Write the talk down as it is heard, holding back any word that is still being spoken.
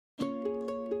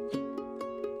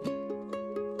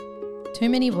Too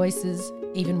many voices,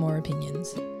 even more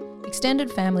opinions.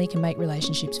 Extended family can make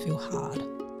relationships feel hard.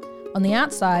 On the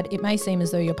outside, it may seem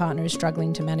as though your partner is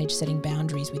struggling to manage setting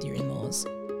boundaries with your in-laws.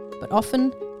 But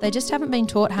often, they just haven't been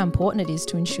taught how important it is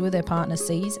to ensure their partner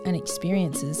sees and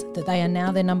experiences that they are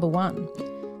now their number one.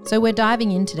 So we're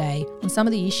diving in today on some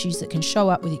of the issues that can show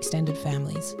up with extended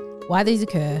families, why these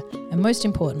occur, and most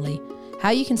importantly, how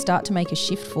you can start to make a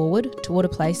shift forward toward a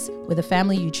place where the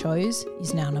family you chose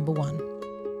is now number one.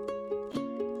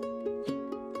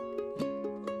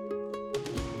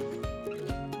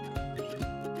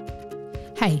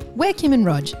 Hey, we're Kim and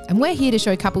Rog, and we're here to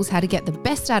show couples how to get the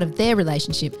best out of their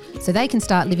relationship so they can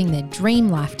start living their dream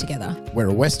life together. We're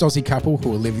a West Aussie couple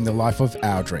who are living the life of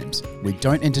our dreams. We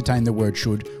don't entertain the word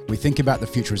should, we think about the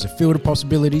future as a field of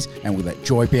possibilities, and we let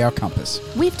joy be our compass.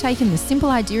 We've taken the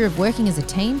simple idea of working as a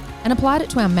team and applied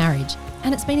it to our marriage,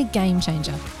 and it's been a game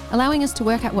changer, allowing us to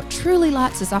work out what truly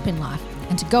lights us up in life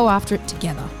and to go after it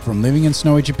together. From living in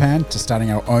snowy Japan to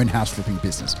starting our own house flipping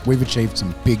business, we've achieved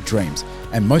some big dreams.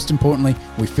 And most importantly,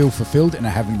 we feel fulfilled and are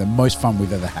having the most fun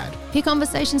we've ever had. Hear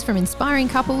conversations from inspiring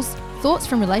couples, thoughts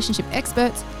from relationship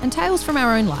experts, and tales from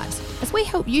our own lives as we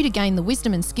help you to gain the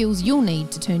wisdom and skills you'll need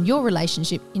to turn your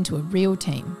relationship into a real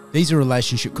team. These are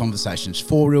relationship conversations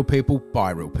for real people,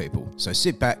 by real people. So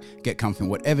sit back, get comfy in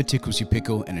whatever tickles your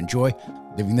pickle, and enjoy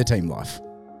living the team life.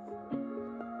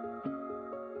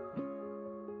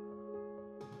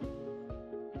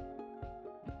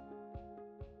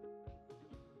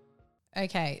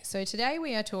 Okay, so today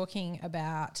we are talking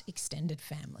about extended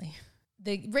family.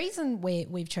 The reason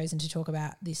we've chosen to talk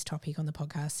about this topic on the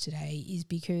podcast today is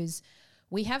because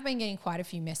we have been getting quite a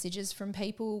few messages from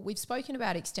people. We've spoken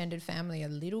about extended family a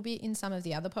little bit in some of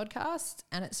the other podcasts,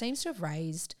 and it seems to have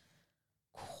raised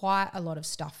quite a lot of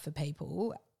stuff for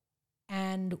people.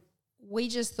 And we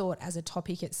just thought as a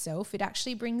topic itself, it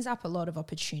actually brings up a lot of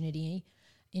opportunity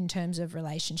in terms of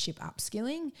relationship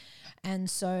upskilling. And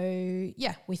so,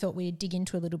 yeah, we thought we'd dig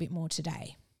into a little bit more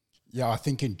today. Yeah, I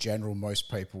think in general, most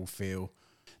people feel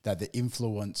that the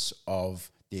influence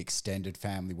of the extended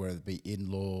family, whether it be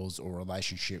in-laws or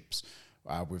relationships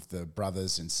with the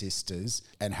brothers and sisters,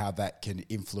 and how that can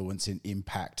influence and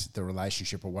impact the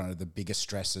relationship, are one of the biggest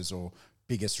stresses or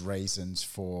biggest reasons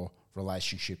for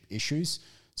relationship issues.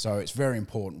 So it's very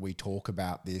important we talk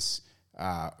about this.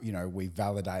 We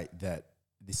validate that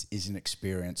this is an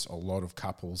experience a lot of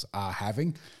couples are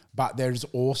having, but there's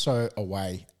also a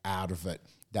way out of it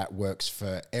that works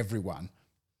for everyone.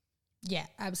 Yeah,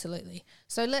 absolutely.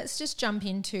 So let's just jump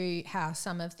into how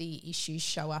some of the issues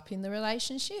show up in the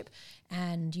relationship,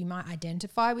 and you might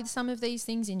identify with some of these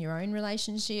things in your own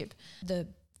relationship. The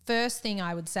first thing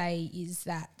I would say is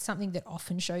that something that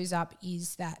often shows up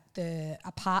is that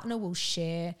a partner will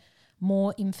share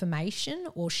more information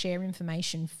or share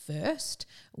information first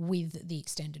with the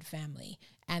extended family,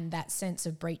 and that sense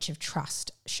of breach of trust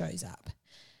shows up.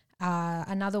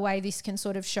 Another way this can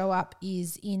sort of show up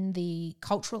is in the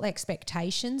cultural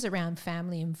expectations around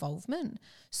family involvement.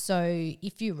 So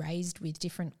if you're raised with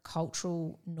different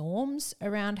cultural norms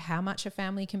around how much a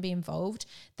family can be involved,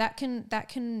 that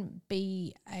can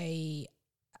be a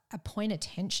point of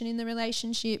tension in the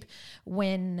relationship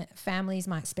when families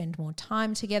might spend more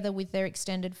time together with their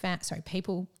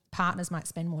partners might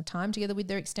spend more time together with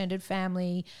their extended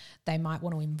family. They might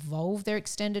want to involve their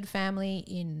extended family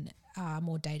in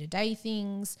more day-to-day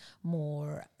things,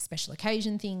 more special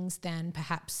occasion things than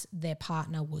perhaps their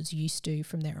partner was used to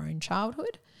from their own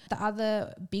childhood. The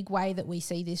other big way that we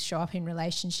see this show up in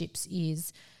relationships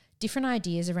is different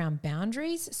ideas around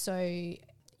boundaries. So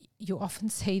you often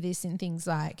see this in things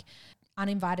like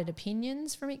uninvited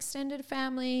opinions from extended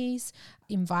families,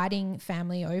 inviting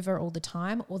family over all the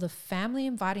time, or the family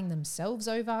inviting themselves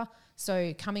over.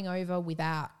 So coming over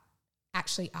without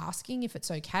actually asking if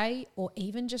it's okay, or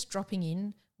even just dropping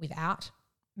in without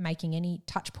making any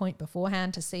touch point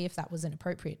beforehand to see if that was an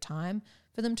appropriate time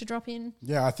for them to drop in.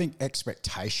 Yeah, I think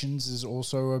expectations is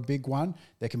also a big one.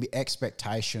 There can be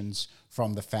expectations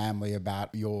from the family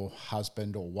about your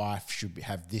husband or wife should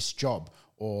have this job,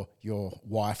 or your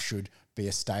wife should be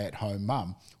a stay-at-home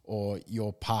mum, or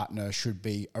your partner should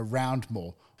be around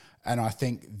more. And I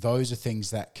think those are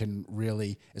things that can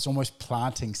really, it's almost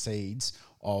planting seeds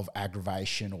of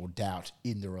aggravation or doubt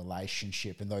in the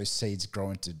relationship, and those seeds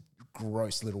grow into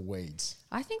gross little weeds.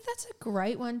 I think that's a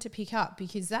great one to pick up,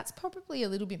 because that's probably a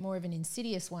little bit more of an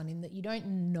insidious one in that you don't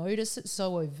notice it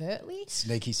so overtly.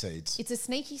 Sneaky seeds. It's a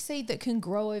sneaky seed that can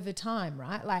grow over time,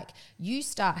 right? Like you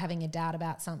start having a doubt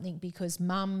about something because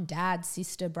mum, dad,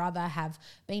 sister, brother have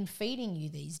been feeding you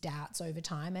these doubts over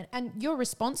time, and you're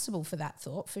responsible for that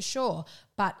thought for sure.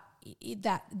 But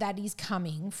that is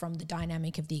coming from the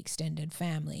dynamic of the extended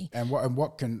family. And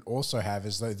what can also have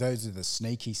is those are the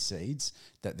sneaky seeds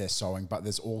that they're sowing, but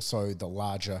there's also the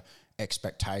larger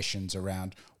expectations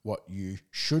around what you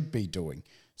should be doing.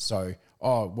 So,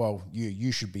 oh, well,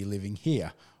 you should be living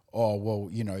here. Oh, well,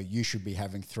 you should be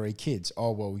having 3 kids.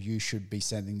 Oh, well, you should be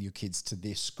sending your kids to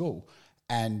this school.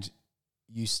 And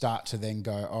you start to then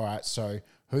go, all right, so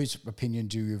whose opinion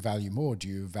do you value more? Do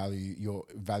you value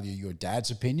your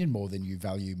dad's opinion more than you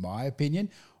value my opinion?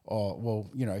 Or,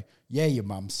 well, your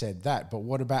mum said that, but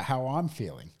what about how I'm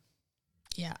feeling?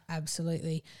 Yeah,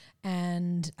 absolutely.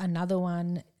 And another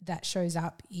one that shows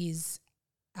up is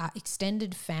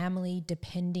extended family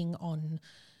depending on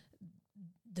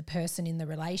the person in the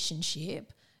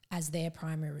relationship as their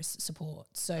primary support.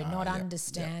 So not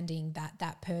understanding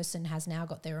that person has now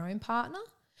got their own partner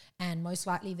and most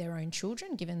likely their own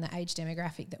children, given the age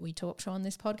demographic that we talked to on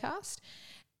this podcast.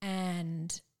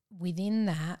 And within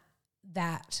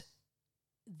that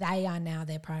they are now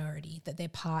their priority, that their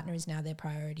partner is now their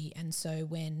priority. And so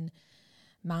when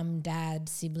mum, dad,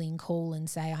 sibling call and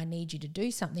say, I need you to do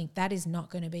something, that is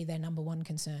not going to be their number one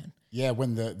concern. Yeah,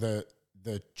 when the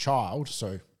child,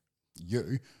 so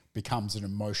you, becomes an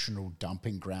emotional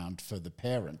dumping ground for the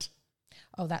parent.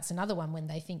 Oh, that's another one, when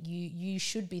they think you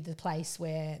should be the place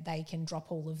where they can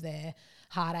drop all of their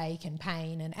heartache and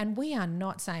pain. And we are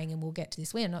not saying, and we'll get to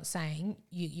this, we are not saying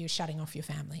you're shutting off your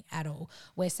family at all.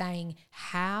 We're saying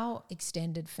how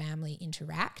extended family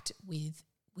interact with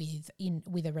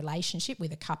a relationship,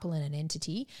 with a couple and an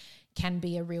entity, can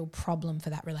be a real problem for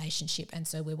that relationship. And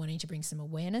so we're wanting to bring some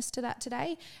awareness to that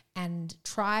today and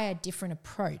try a different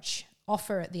approach,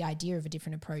 offer the idea of a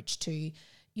different approach to,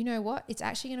 you know what, it's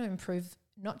actually going to improve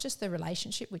not just the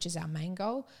relationship, which is our main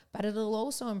goal, but it'll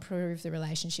also improve the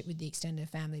relationship with the extended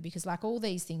family, because like all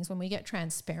these things, when we get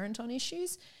transparent on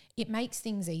issues, it makes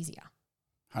things easier.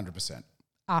 100%.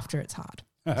 After it's hard.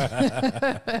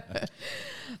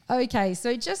 Okay,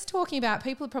 so just talking about,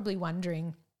 people are probably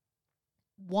wondering,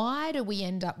 why do we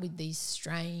end up with these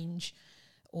strange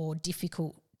or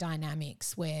difficult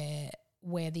dynamics where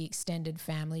the extended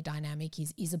family dynamic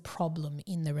is a problem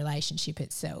in the relationship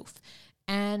itself?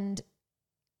 And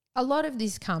a lot of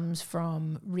this comes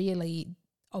from really,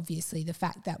 obviously, the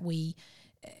fact that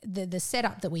the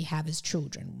setup that we have as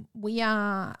children, we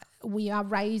are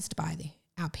raised by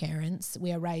our parents,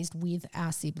 we are raised with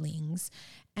our siblings,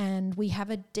 and we have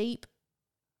a deep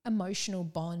emotional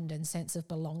bond and sense of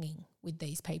belonging with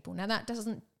these people. Now that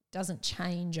doesn't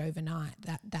change overnight,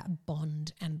 that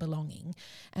bond and belonging.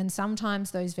 And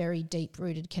sometimes those very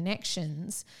deep-rooted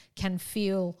connections can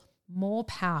feel more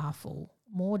powerful,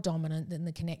 more dominant than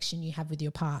the connection you have with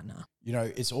your partner.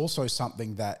 It's also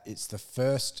something that it's the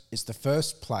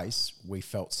first place we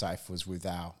felt safe was with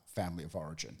our family of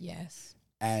origin. Yes.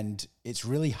 And it's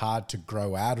really hard to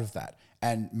grow out of that.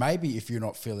 And maybe if you're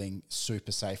not feeling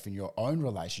super safe in your own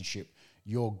relationship,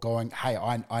 you're going, hey,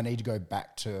 I need to go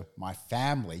back to my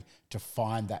family to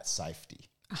find that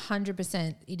safety.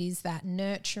 100%. It is that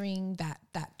nurturing,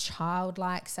 that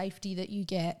childlike safety that you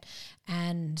get.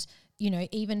 And,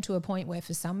 even to a point where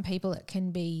for some people it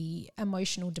can be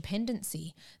emotional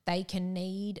dependency. They can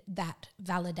need that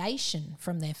validation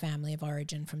from their family of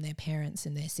origin, from their parents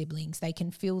and their siblings. They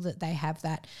can feel that they have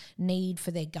that need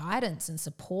for their guidance and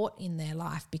support in their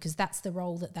life, because that's the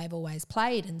role that they've always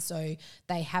played. And so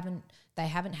they haven't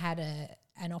had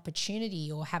an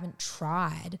opportunity, or haven't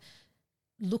tried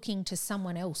looking to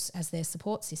someone else as their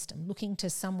support system, looking to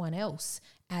someone else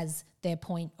as their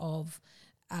point of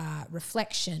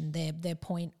reflection, their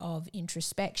point of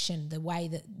introspection, the way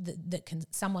that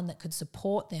someone that could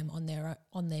support them on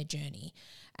their journey,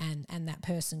 and that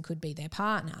person could be their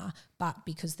partner, but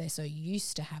because they're so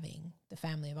used to having the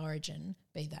family of origin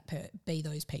be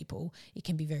those people, it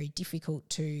can be very difficult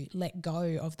to let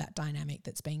go of that dynamic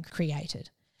that's been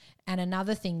created. And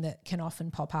another thing that can often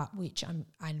pop up, which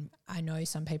I know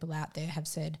some people out there have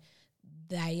said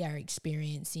they are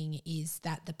experiencing, is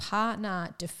that the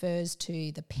partner defers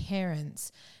to the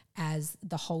parents as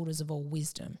the holders of all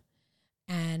wisdom.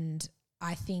 And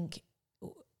I think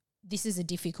this is a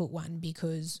difficult one,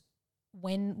 because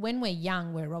when we're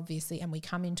young, we're obviously, and we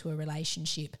come into a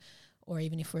relationship, or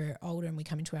even if we're older and we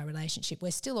come into our relationship,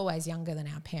 we're still always younger than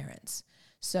our parents.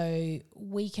 So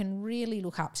we can really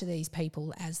look up to these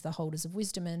people as the holders of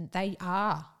wisdom, and they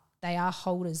are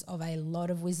holders of a lot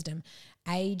of wisdom.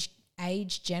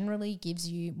 Age generally gives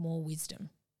you more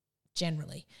wisdom,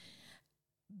 generally.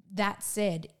 That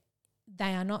said,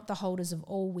 they are not the holders of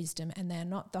all wisdom, and they're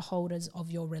not the holders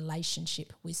of your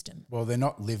relationship wisdom. Well, they're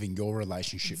not living your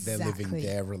relationship. They're living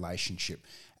their relationship.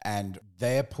 And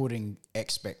they're putting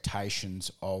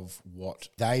expectations of what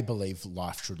they believe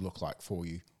life should look like for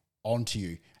you onto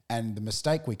you. And the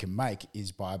mistake we can make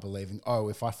is by believing, oh,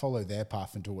 if I follow their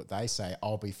path and do what they say,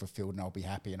 I'll be fulfilled and I'll be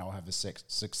happy and I'll have a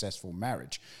successful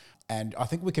marriage. And I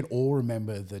think we can all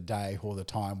remember the day or the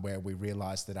time where we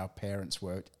realised that our parents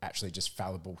were actually just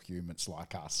fallible humans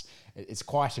like us. It's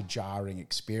quite a jarring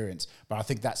experience. But I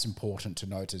think that's important to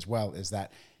note as well, is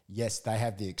that, yes, they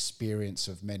have the experience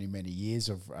of many, many years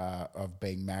of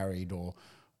being married or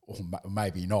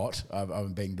maybe not,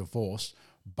 of being divorced,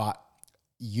 but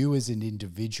you as an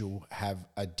individual have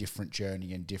a different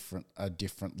journey and a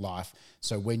different life.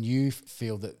 So when you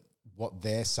feel that what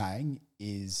they're saying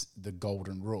is the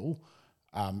golden rule,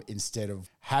 instead of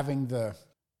having the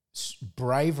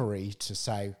bravery to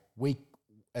say,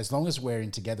 as long as we're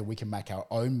in together, we can make our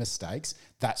own mistakes.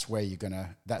 That's where you're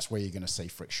gonna see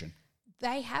friction.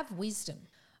 They have wisdom,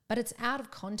 but it's out of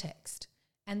context,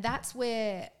 and that's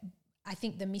where I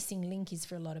think the missing link is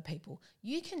for a lot of people.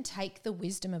 You can take the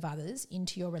wisdom of others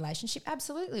into your relationship.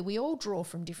 Absolutely. We all draw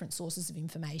from different sources of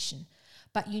information,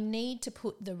 but you need to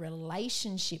put the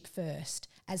relationship first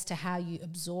as to how you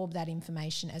absorb that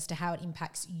information, as to how it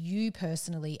impacts you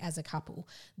personally as a couple.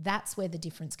 That's where the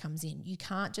difference comes in. You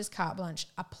can't just carte blanche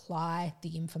apply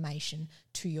the information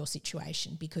to your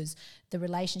situation, because the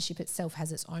relationship itself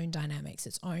has its own dynamics,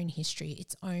 its own history,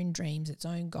 its own dreams, its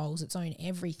own goals, its own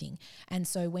everything. And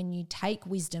so when you take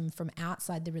wisdom from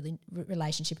outside the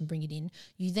relationship and bring it in,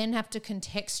 you then have to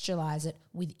contextualize it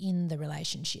within the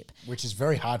relationship. Which is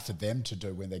very hard for them to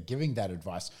do when they're giving that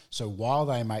advice. So while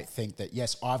they might think that,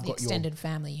 yes, I've got extended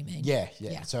family, you mean? Yeah.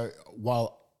 So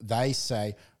while they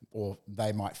say, or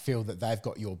they might feel that they've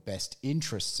got your best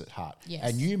interests at heart. Yes.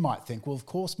 And you might think, well, of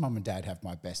course, mum and dad have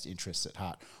my best interests at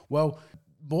heart. Well,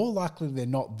 more likely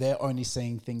than not, they're only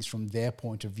seeing things from their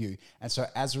point of view. And so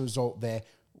as a result, they're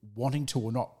wanting to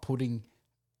or not putting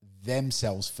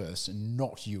themselves first and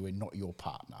not you and not your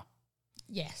partner.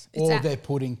 Yes. Or they're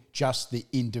putting just the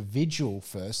individual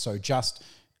first, so just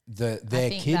their kid I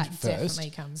think that first.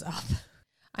 definitely comes up.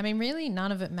 I mean, really,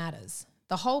 none of it matters.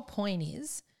 The whole point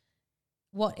is,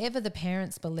 whatever the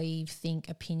parents believe, think,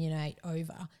 opinionate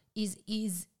over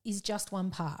is just one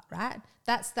part, right?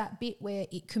 That's that bit where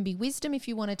it can be wisdom if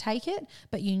you want to take it,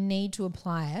 but you need to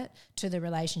apply it to the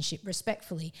relationship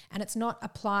respectfully. And it's not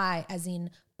apply as in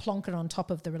plonk it on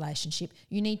top of the relationship.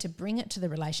 You need to bring it to the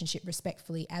relationship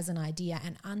respectfully as an idea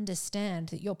and understand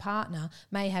that your partner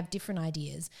may have different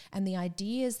ideas, and the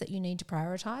ideas that you need to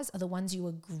prioritize are the ones you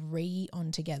agree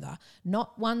on together,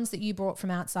 not ones that you brought from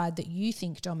outside that you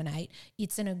think dominate.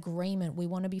 It's an agreement. We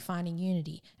want to be finding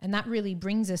unity. And that really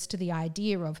brings us to the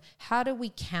idea of, how do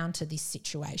we counter this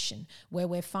situation where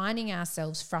we're finding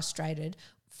ourselves frustrated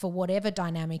for whatever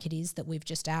dynamic it is that we've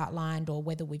just outlined, or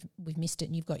whether we've missed it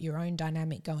and you've got your own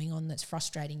dynamic going on that's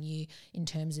frustrating you in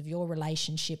terms of your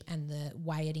relationship and the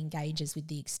way it engages with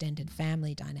the extended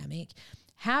family dynamic.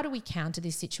 How do we counter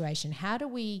this situation? How do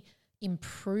we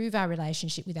improve our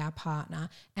relationship with our partner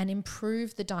and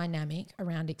improve the dynamic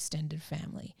around extended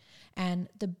family? And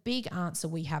the big answer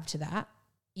we have to that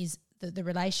is that the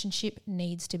relationship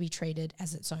needs to be treated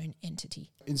as its own entity.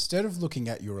 Instead of looking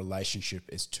at your relationship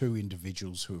as two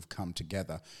individuals who have come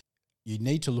together, you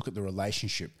need to look at the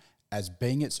relationship as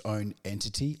being its own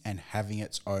entity and having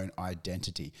its own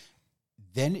identity.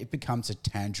 Then it becomes a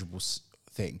tangible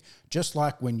thing, just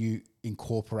like when you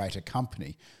incorporate a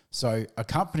company. So a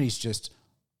company is just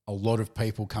a lot of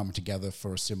people come together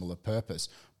for a similar purpose.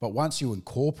 But once you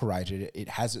incorporate it, it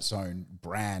has its own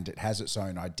brand, it has its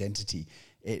own identity,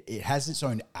 it has its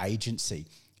own agency.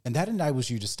 And that enables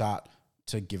you to start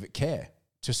to give it care,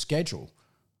 to schedule,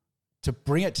 to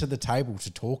bring it to the table,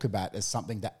 to talk about as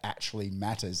something that actually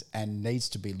matters and needs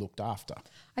to be looked after.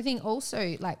 I think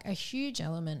also, like, a huge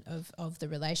element of the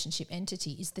relationship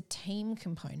entity is the team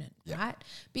component, right?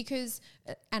 Because,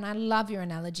 and I love your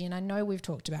analogy, and I know we've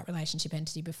talked about relationship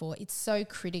entity before, it's so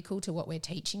critical to what we're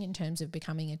teaching in terms of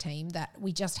becoming a team that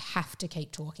we just have to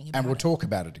keep talking about it. And we'll talk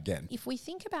about it again. If we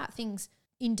think about things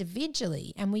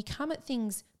individually and we come at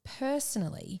things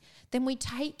personally, then we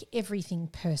take everything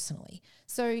personally.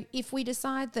 So if we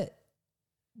decide that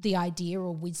the idea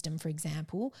or wisdom, for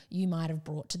example, you might have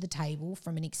brought to the table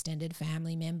from an extended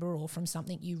family member or from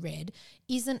something you read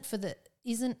isn't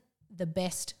the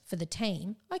best for the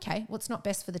team, okay, well, it's not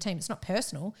best for the team. It's not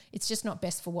personal. It's just not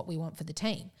best for what we want for the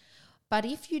team. But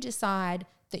if you decide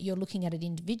that you're looking at it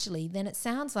individually, then it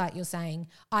sounds like you're saying,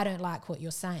 I don't like what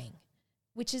you're saying,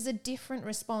 which is a different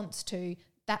response to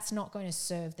that's not going to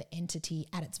serve the entity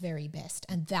at its very best.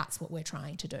 And that's what we're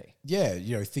trying to do.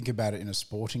 Yeah, think about it in a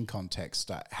sporting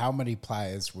context. How many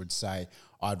players would say,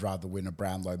 I'd rather win a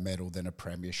Brownlow medal than a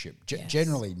premiership? Yes.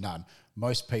 Generally none.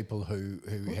 Most people who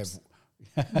have...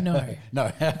 No.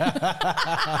 No.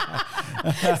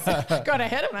 Got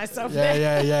ahead of myself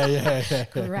Yeah.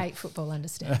 Great football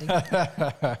understanding.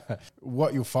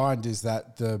 What you'll find is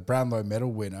that the Brownlow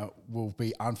medal winner will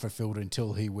be unfulfilled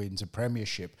until he wins a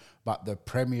premiership, but the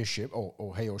premiership,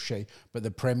 or he or she, but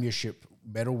the premiership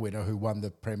medal winner who won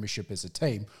the premiership as a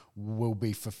team will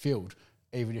be fulfilled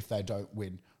even if they don't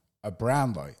win a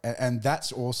Brownlow. And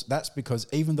that's because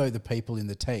even though the people in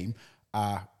the team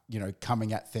are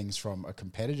coming at things from a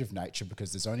competitive nature,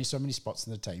 because there's only so many spots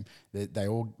in the team,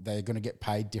 they're going to get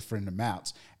paid different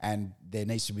amounts, and there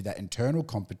needs to be that internal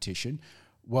competition.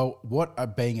 Well,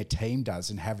 what being a team does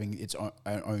and having its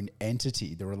own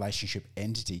entity, the relationship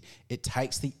entity, it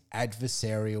takes the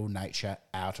adversarial nature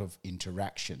out of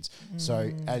interactions.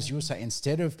 So as you were saying,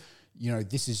 instead of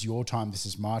this is your time, this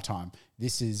is my time,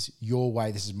 this is your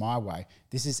way, this is my way,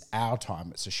 this is our time,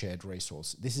 it's a shared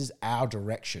resource. This is our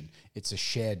direction, it's a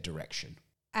shared direction.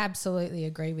 Absolutely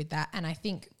agree with that. And I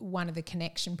think one of the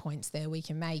connection points there we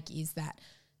can make is that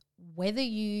whether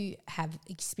you have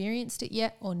experienced it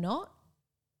yet or not,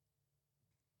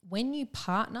 when you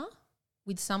partner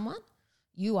with someone,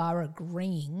 you are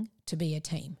agreeing to be a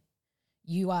team.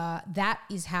 That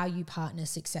is how you partner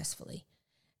successfully.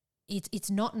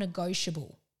 It's not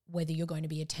negotiable whether you're going to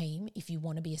be a team if you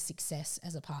want to be a success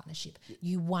as a partnership.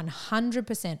 You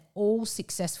 100%, all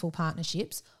successful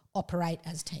partnerships operate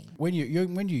as team. When you're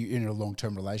in a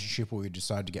long-term relationship or you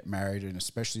decide to get married, and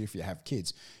especially if you have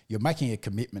kids, you're making a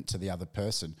commitment to the other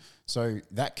person. So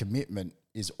that commitment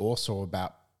is also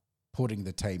about putting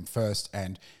the team first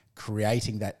and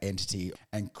creating that entity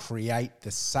and create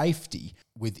the safety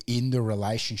within the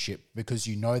relationship, because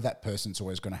that person's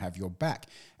always going to have your back.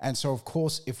 And so, of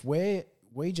course, if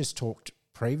we just talked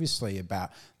previously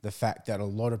about the fact that a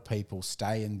lot of people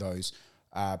stay in those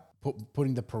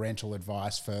putting the parental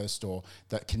advice first, or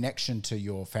that connection to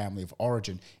your family of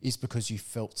origin, is because you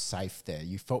felt safe there,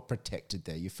 you felt protected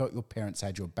there, you felt your parents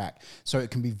had your back. So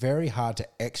it can be very hard to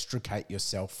extricate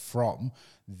yourself from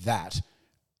that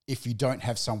if you don't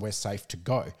have somewhere safe to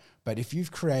go. But if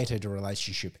you've created a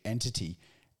relationship entity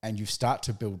and you start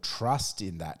to build trust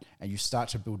in that, and you start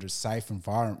to build a safe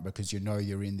environment because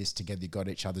you're in this together, you've got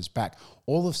each other's back,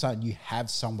 all of a sudden you have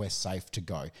somewhere safe to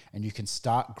go, and you can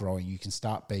start growing, you can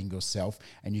start being yourself,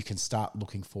 and you can start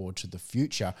looking forward to the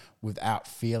future without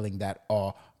feeling that,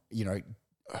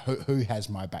 who has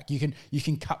my back. You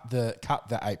can cut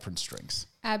the apron strings.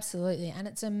 Absolutely.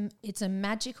 And it's a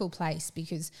magical place,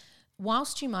 because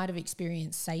whilst you might have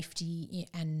experienced safety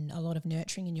and a lot of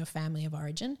nurturing in your family of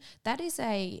origin, that is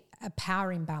a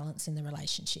power imbalance in the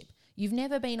relationship. You've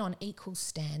never been on equal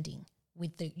standing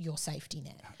with your safety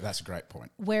net. That's a great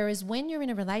point. Whereas when you're in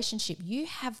a relationship, you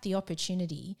have the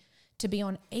opportunity to be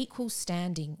on equal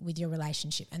standing with your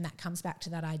relationship. And that comes back to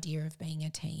that idea of being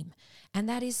a team. And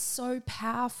that is so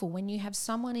powerful when you have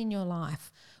someone in your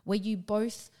life where you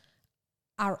both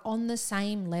are on the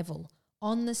same level,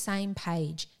 on the same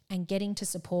page, and getting to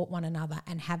support one another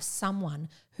and have someone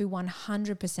who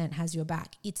 100% has your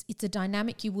back. It's a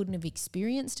dynamic you wouldn't have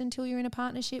experienced until you're in a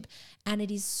partnership, and it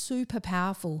is super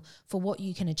powerful for what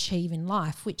you can achieve in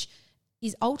life, which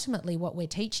is ultimately what we're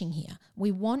teaching here.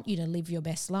 We want you to live your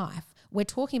best life. We're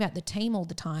talking about the team all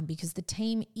the time because the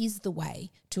team is the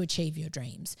way to achieve your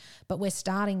dreams, but we're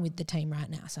starting with the team right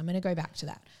now. So I'm going to go back to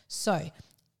that. So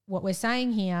what we're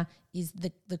saying here is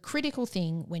the critical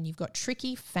thing when you've got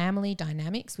tricky family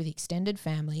dynamics with extended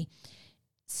family,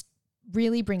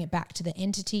 really bring it back to the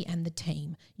entity and the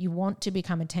team. You want to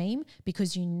become a team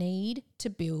because you need to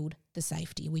build the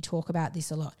safety. We talk about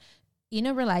this a lot. In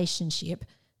a relationship,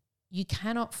 you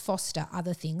cannot foster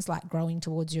other things like growing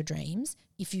towards your dreams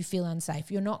if you feel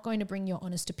unsafe. You're not going to bring your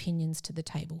honest opinions to the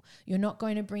table. You're not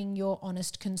going to bring your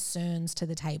honest concerns to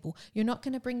the table. You're not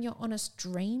going to bring your honest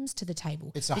dreams to the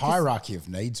table. It's a hierarchy of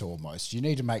needs almost. You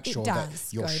need to make sure that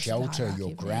your shelter,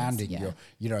 your grounding,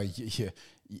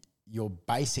 your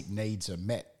basic needs are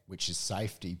met, which is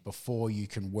safety, before you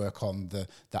can work on the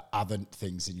other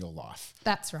things in your life.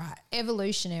 That's right.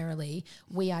 Evolutionarily,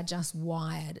 we are just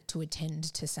wired to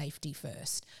attend to safety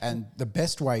first. And the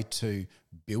best way to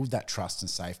build that trust and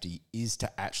safety is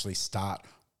to actually start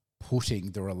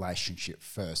putting the relationship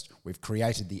first. We've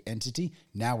created the entity,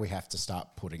 now we have to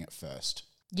start putting it first.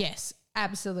 Yes,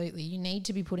 absolutely. You need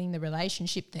to be putting the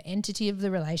relationship, the entity of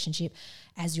the relationship,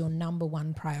 as your number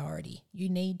one priority. You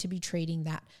need to be treating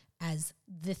that as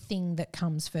the thing that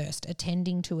comes first,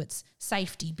 attending to its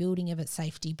safety, building of its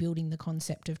safety, building the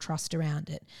concept of trust around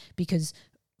it, because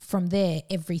from there,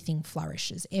 everything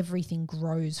flourishes. Everything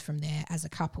grows from there as a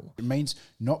couple. It means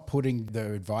not putting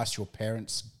the advice your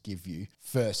parents give you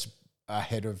first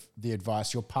ahead of the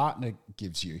advice your partner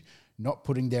gives you. Not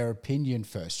putting their opinion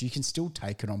first. You can still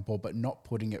take it on board, but not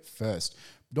putting it first.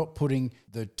 Not putting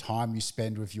the time you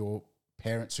spend with your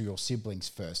parents or your siblings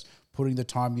first. Putting the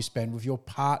time you spend with your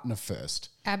partner first.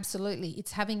 Absolutely.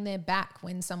 It's having their back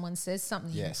when someone says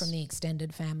something Yes. from the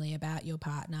extended family about your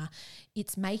partner.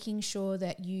 It's making sure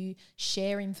that you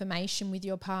share information with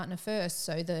your partner first,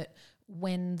 so that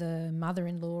when the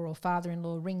mother-in-law or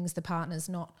father-in-law rings, the partner's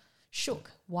not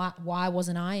shook. Why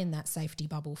wasn't I in that safety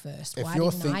bubble first? Why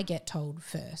didn't I get told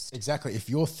first? Exactly. If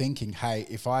you're thinking, hey,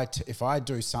 if I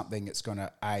do something that's going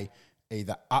to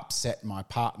either upset my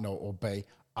partner or B,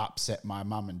 upset my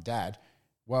mum and dad,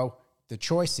 well, the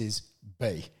choice is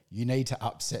B. You need to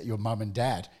upset your mum and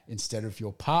dad instead of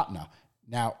your partner.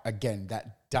 Now, again,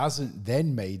 that doesn't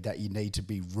then mean that you need to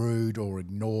be rude or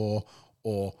ignore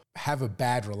or have a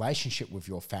bad relationship with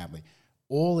your family.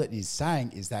 All it is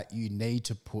saying is that you need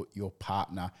to put your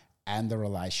partner and the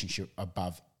relationship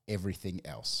above everything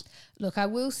else. Look, I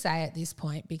will say at this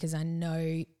point, because I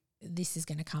know this is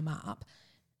going to come up,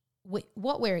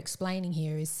 what we're explaining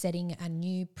here is setting a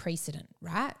new precedent,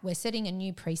 right? We're setting a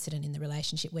new precedent in the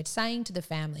relationship. We're saying to the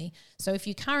family, so if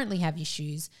you currently have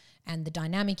issues and the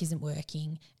dynamic isn't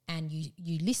working, and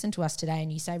you listen to us today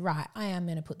and you say, right, I am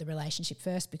going to put the relationship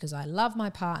first because I love my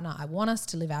partner. I want us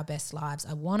to live our best lives.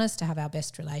 I want us to have our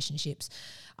best relationships.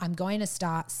 I'm going to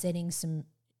start setting some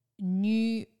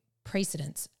new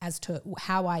precedents as to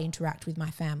how I interact with my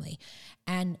family.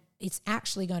 And it's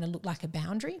actually going to look like a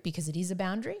boundary, because it is a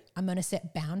boundary. I'm going to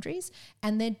set boundaries,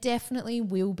 and there definitely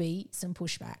will be some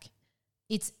pushback.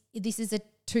 This is a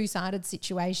two-sided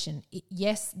situation.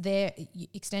 Yes, their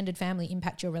extended family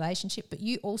impact your relationship, but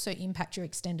you also impact your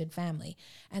extended family.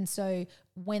 And so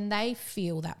when they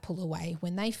feel that pull away,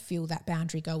 when they feel that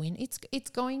boundary go in, it's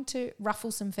going to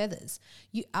ruffle some feathers.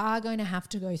 You are going to have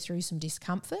to go through some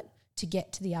discomfort to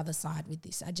get to the other side with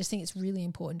this. I just think it's really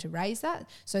important to raise that,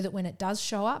 so that when it does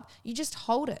show up, you just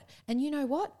hold it. And you know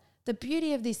what? The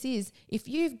beauty of this is, if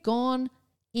you've gone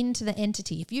into the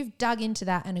entity, if you've dug into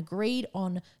that and agreed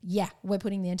on, yeah, we're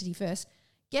putting the entity first,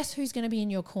 guess who's going to be in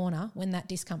your corner when that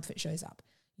discomfort shows up?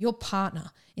 Your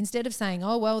partner. Instead of saying,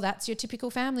 oh, well, that's your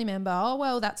typical family member. Oh,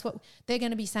 well, that's what they're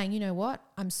going to be saying. You know what?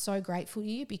 I'm so grateful to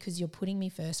you because you're putting me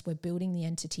first. We're building the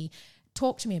entity.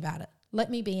 Talk to me about it. Let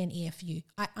me be an ear for you.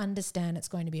 I understand it's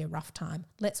going to be a rough time.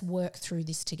 Let's work through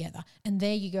this together. And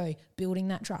there you go, building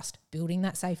that trust, building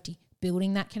that safety,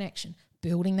 building that connection,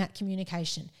 building that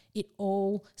communication. It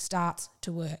all starts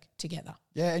to work together.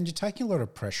 Yeah, and you're taking a lot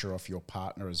of pressure off your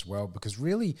partner as well, because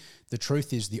really the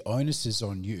truth is the onus is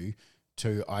on you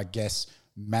to, I guess,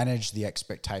 manage the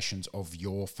expectations of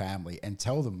your family and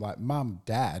tell them, like, mum,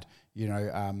 dad,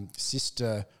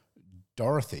 sister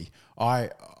Dorothy, I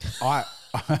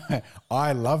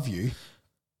love you,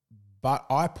 but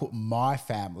I put my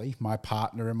family, my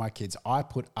partner and my kids, I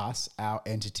put us, our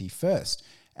entity first.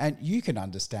 And you can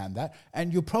understand that.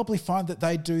 And you'll probably find that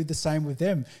they do the same with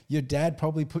them. Your dad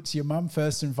probably puts your mum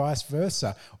first and vice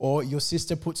versa. Or your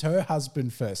sister puts her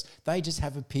husband first. They just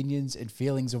have opinions and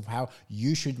feelings of how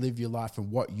you should live your life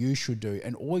and what you should do.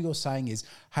 And all you're saying is,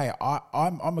 hey,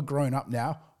 I'm a grown up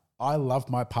now. I love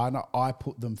my partner. I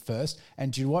put them first.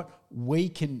 And do you know what?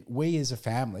 We as a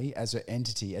family, as an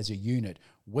entity, as a unit,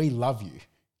 we love you.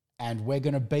 And we're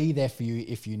going to be there for you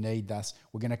if you need us.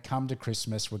 We're going to come to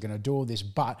Christmas. We're going to do all this.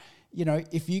 But,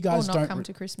 if you guys don't come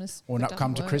to Christmas. Or not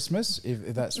come to Christmas,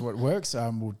 if that's what works,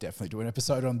 we'll definitely do an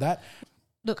episode on that.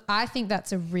 Look, I think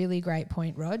that's a really great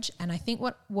point, Rog. And I think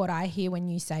what I hear when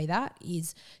you say that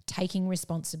is taking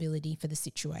responsibility for the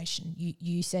situation.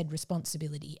 You said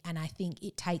responsibility. And I think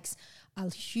it takes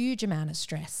a huge amount of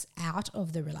stress out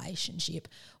of the relationship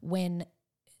when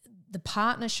the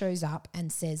partner shows up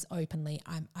and says openly,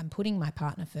 I'm putting my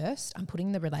partner first, I'm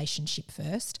putting the relationship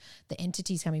first, the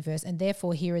entity's coming first, and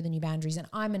therefore here are the new boundaries, and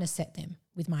I'm going to set them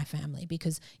with my family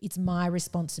because it's my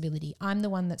responsibility. I'm the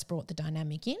one that's brought the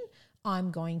dynamic in.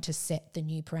 I'm going to set the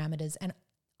new parameters and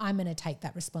I'm going to take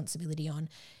that responsibility on.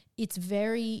 It's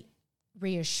very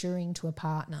reassuring to a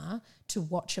partner to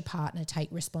watch a partner take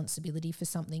responsibility for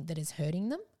something that is hurting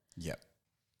them. Yep.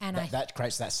 And that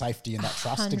creates that safety and that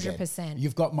trust 100%. again.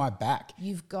 You've got my back.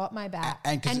 You've got my back.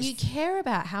 And you care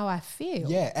about how I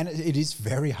feel. Yeah, and it is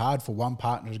very hard for one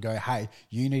partner to go, hey,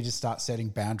 you need to start setting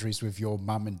boundaries with your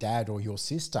mum and dad or your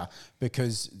sister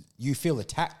because you feel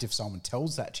attacked if someone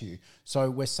tells that to you. So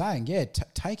we're saying,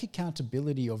 take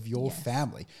accountability of your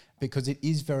family, because it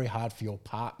is very hard for your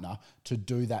partner to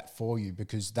do that for you,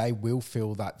 because they will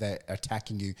feel that they're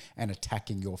attacking you and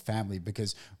attacking your family,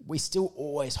 because we still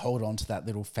always hold on to that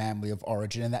little family of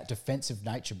origin and that defensive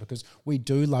nature, because we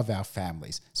do love our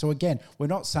families. So again, we're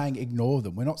not saying ignore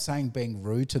them. We're not saying being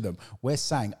rude to them. We're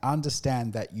saying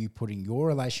understand that you putting your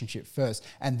relationship first,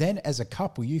 and then as a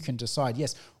couple, you can decide,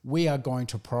 yes, we are going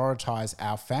to prioritize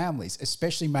our families,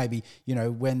 especially maybe,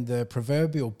 when the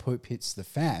proverbial poop hits the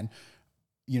fan,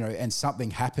 and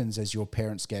something happens as your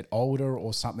parents get older,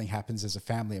 or something happens as a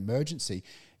family emergency,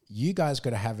 you guys got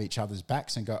to have each other's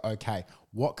backs and go, okay,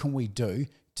 what can we do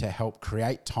to help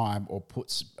create time or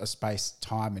put a space,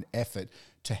 time and effort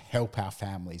to help our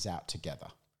families out together?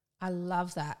 I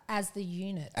love that. As the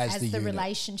unit, as the unit.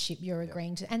 Relationship you're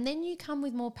agreeing to. And then you come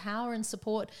with more power and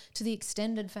support to the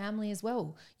extended family as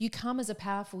well. You come as a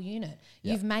powerful unit.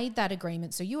 You've made that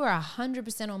agreement. So you are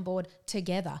 100% on board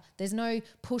together. There's no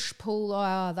push-pull,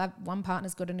 that one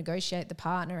partner's got to negotiate the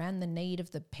partner and the need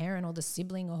of the parent or the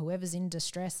sibling or whoever's in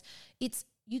distress. It's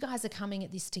you guys are coming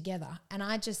at this together. And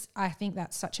I think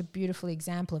that's such a beautiful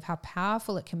example of how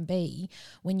powerful it can be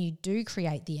when you do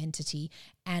create the entity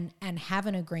and have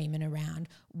an agreement around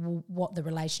what the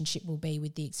relationship will be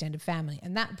with the extended family.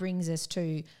 And that brings us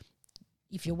to,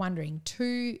 if you're wondering,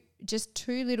 two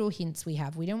little hints we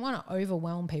have. We don't want to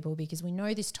overwhelm people because we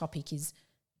know this topic is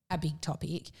a big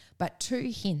topic, but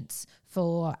 2 hints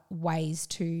for ways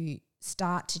to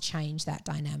start to change that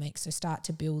dynamic. So start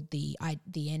to build the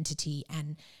entity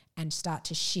and start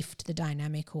to shift the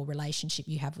dynamic or relationship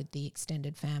you have with the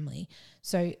extended family.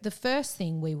 So the first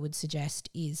thing we would suggest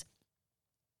is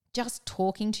just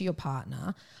talking to your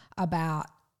partner about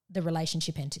the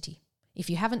relationship entity. If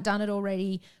you haven't done it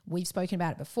already, we've spoken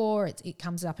about it before. It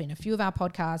comes up in a few of our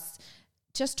podcasts.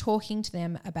 Just talking to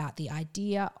them about the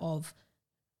idea of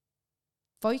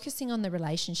focusing on the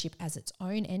relationship as its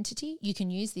own entity. You can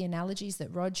use the analogies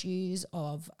that Rog used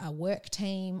of a work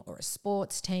team or a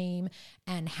sports team,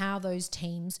 and how those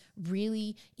teams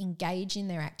really engage in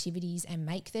their activities and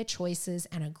make their choices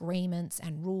and agreements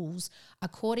and rules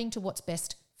according to what's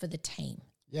best for the team.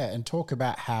 Yeah, and talk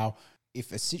about how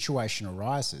if a situation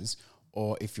arises,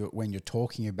 or when you're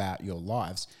talking about your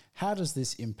lives, how does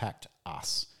this impact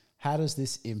us? How does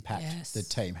this impact the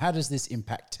team? How does this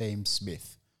impact Team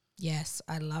Smith? Yes,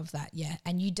 I love that. Yeah.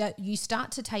 And you start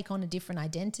to take on a different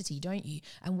identity, don't you?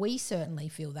 And we certainly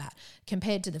feel that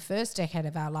compared to the first decade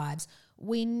of our lives,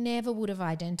 we never would have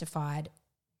identified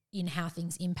in how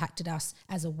things impacted us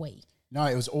as a we. No,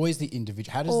 it was always the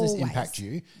individual. How does this impact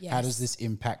you? Yes. How does this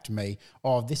impact me?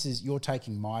 Oh, you're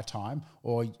taking my time,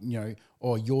 or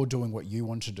you're doing what you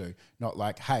want to do. Not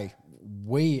like, hey,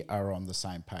 we are on the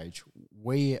same page.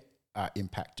 We are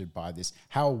impacted by this.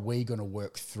 How are we going to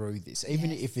work through this? Even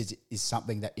if it is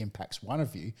something that impacts one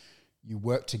of you, you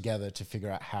work together to figure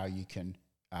out how you can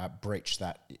breach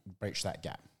that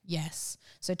gap. Yes.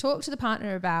 So talk to the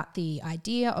partner about the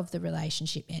idea of the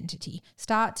relationship entity.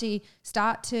 Start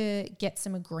to get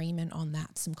some agreement on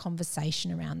that, some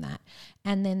conversation around that.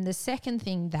 And then the second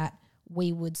thing that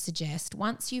we would suggest,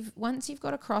 once you've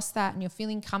got across that and you're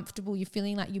feeling comfortable, you're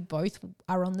feeling like you both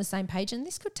are on the same page, and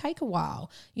this could take a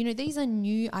while. These are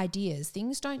new ideas.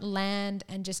 Things don't land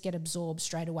and just get absorbed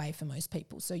straight away for most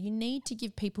people. So you need to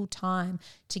give people time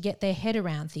to get their head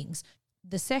around things.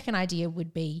 The second idea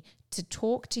would be to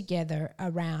talk together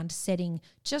around setting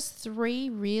just 3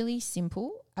 really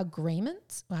simple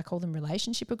agreements, I call them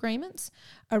relationship agreements,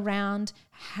 around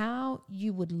how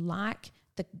you would like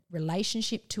the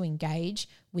relationship to engage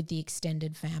with the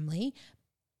extended family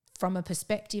from a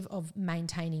perspective of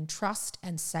maintaining trust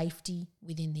and safety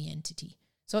within the entity.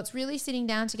 So it's really sitting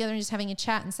down together and just having a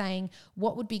chat and saying,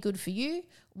 what would be good for you?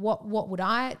 What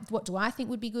do I think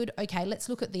would be good? Okay, let's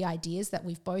look at the ideas that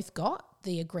we've both got,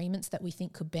 the agreements that we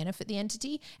think could benefit the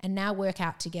entity, and now work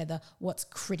out together what's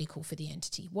critical for the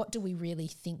entity. What do we really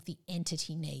think the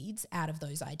entity needs out of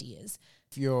those ideas?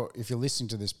 If you're listening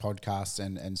to this podcast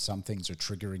and some things are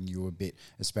triggering you a bit,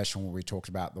 especially when we talked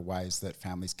about the ways that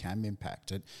families can be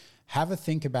impacted, have a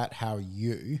think about how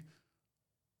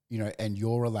and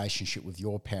your relationship with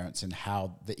your parents and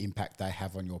how the impact they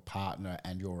have on your partner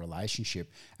and your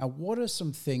relationship. And what are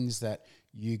some things that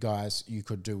you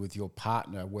could do with your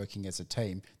partner working as a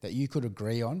team that you could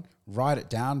agree on, write it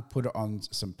down, put it on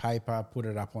some paper, put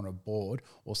it up on a board,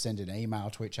 or send an email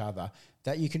to each other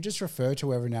that you can just refer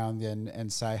to every now and then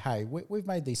and say, hey, we've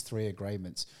made these 3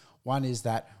 agreements. One is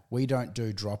that we don't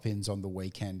do drop-ins on the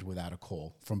weekend without a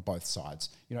call from both sides.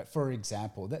 You know, for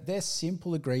example, that there's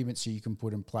simple agreements you can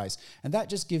put in place, and that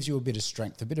just gives you a bit of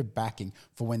strength, a bit of backing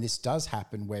for when this does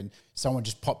happen, when someone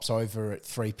just pops over at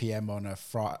 3 p.m. on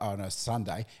a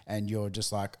Sunday, and you're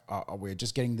just like, oh, we're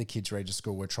just getting the kids ready to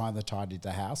school, we're trying to tidy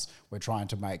the house, we're trying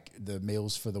to make the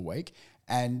meals for the week.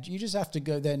 And you just have to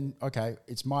go then, okay,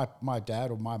 it's my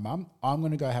dad or my mum. I'm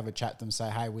going to go have a chat to them, say,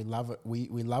 hey, we love it. We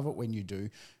love it when you do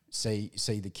see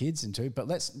the kids into, but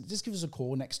let's just give us a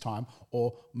call next time,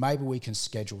 or maybe we can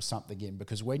schedule something in,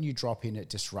 because when you drop in, it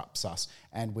disrupts us,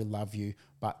 and we love you,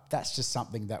 but that's just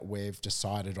something that we've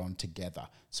decided on together.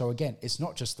 So again, it's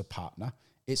not just the partner.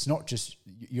 It's not just,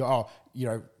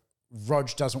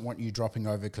 Rog doesn't want you dropping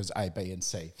over because A, B, and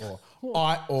C, or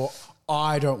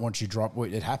I don't want you drop.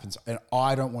 Well, it happens, and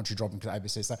I don't want you dropping because A, B,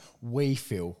 C. So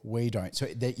we don't. So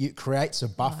that it creates a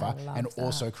buffer and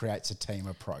also creates a team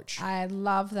approach. I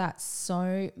love that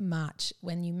so much.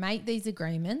 When you make these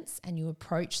agreements and you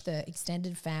approach the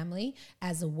extended family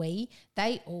as a we,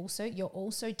 you're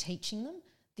also teaching them.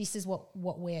 This is what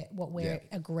we're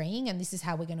agreeing, and this is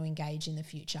how we're going to engage in the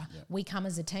future. Yeah. We come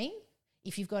as a team.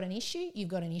 If you've got an issue, you've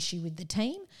got an issue with the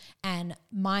team, and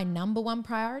my number one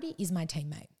priority is my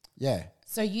teammate. Yeah.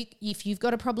 So if you've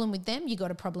got a problem with them, you've got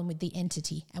a problem with the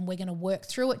entity, and we're going to work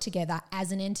through it together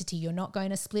as an entity. You're not going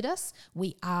to split us.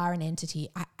 We are an entity.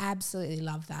 I absolutely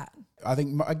love that. I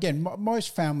think, again,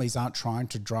 most families aren't trying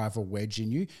to drive a wedge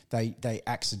in you. They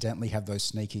accidentally have those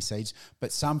sneaky seeds,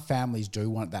 but some families do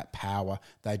want that power.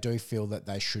 They do feel that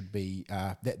they should be,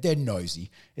 they're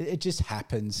nosy. It just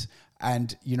happens.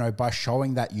 And, by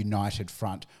showing that united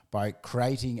front, by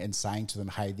creating and saying to them,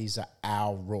 hey, these are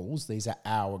our rules, these are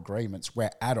our agreements, we're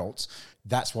adults,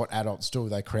 that's what adults do.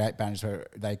 They create boundaries,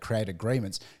 they create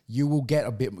agreements. You'll get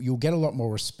a lot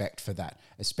more respect for that,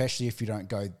 especially if you don't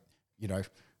go,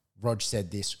 Rog said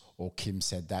this or Kim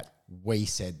said that, we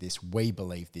said this, we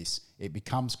believe this. It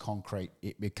becomes concrete,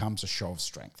 it becomes a show of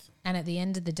strength. And at the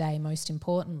end of the day, most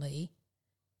importantly,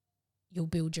 you'll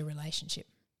build your relationship.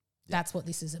 Yep. That's what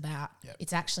this is about. Yep.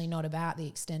 It's actually not about the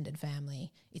extended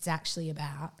family. It's actually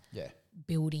about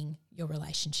building your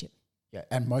relationship. Yeah,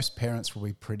 and most parents will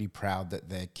be pretty proud that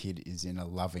their kid is in a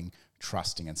loving,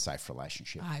 trusting and safe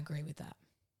relationship. I agree with that.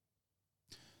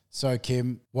 So,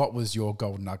 Kim, what was your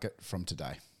gold nugget from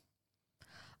today?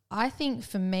 I think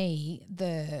for me,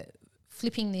 the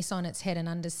flipping this on its head and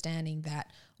understanding that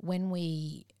when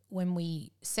we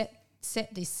set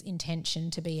this intention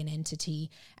to be an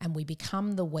entity and we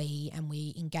become the we, and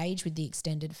we engage with the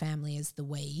extended family as the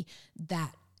we,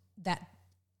 that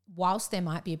whilst there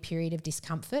might be a period of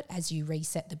discomfort as you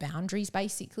reset the boundaries,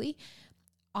 basically,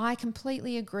 I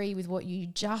completely agree with what you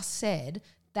just said,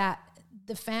 that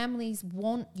the families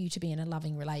want you to be in a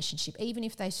loving relationship, even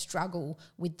if they struggle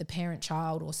with the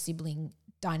parent-child or sibling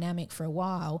dynamic for a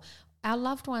while. Our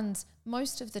loved ones,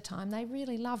 most of the time, they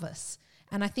really love us.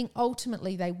 And I think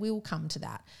ultimately they will come to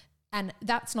that. And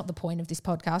that's not the point of this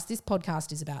podcast. This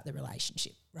podcast is about the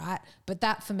relationship, right? But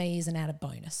that for me is an added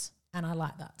bonus. And I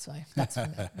like that. So that's for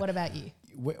me. What about you?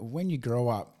 When you grow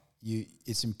up,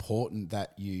 it's important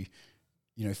that you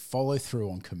follow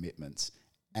through on commitments.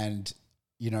 And,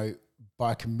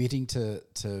 by committing to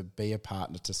be a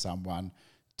partner to someone,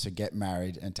 to get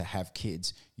married and to have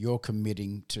kids, you're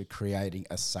committing to creating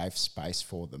a safe space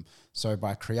for them. So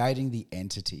by creating the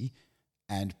entity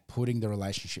and putting the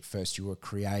relationship first, you are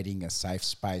creating a safe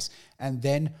space. And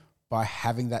then by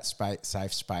having that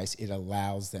safe space, it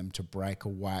allows them to break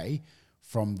away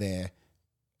from their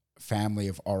family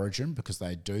of origin because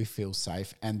they do feel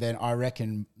safe. And then I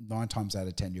reckon 9 times out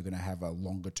of 10, you're going to have a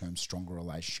longer term, stronger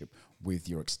relationship with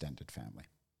your extended family.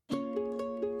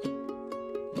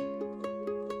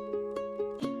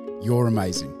 You're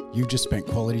amazing. You've just spent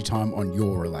quality time on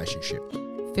your relationship.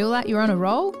 Feel like you're on a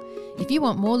roll? If you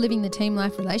want more Living the Team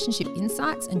Life relationship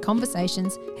insights and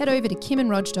conversations, head over to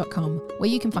kimandrog.com, where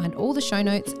you can find all the show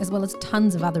notes as well as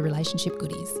tons of other relationship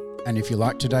goodies. And if you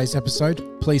liked today's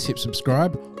episode, please hit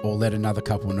subscribe or let another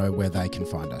couple know where they can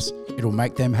find us. It'll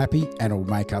make them happy and it'll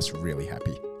make us really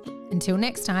happy. Until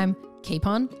next time, keep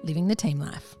on living the team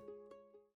life.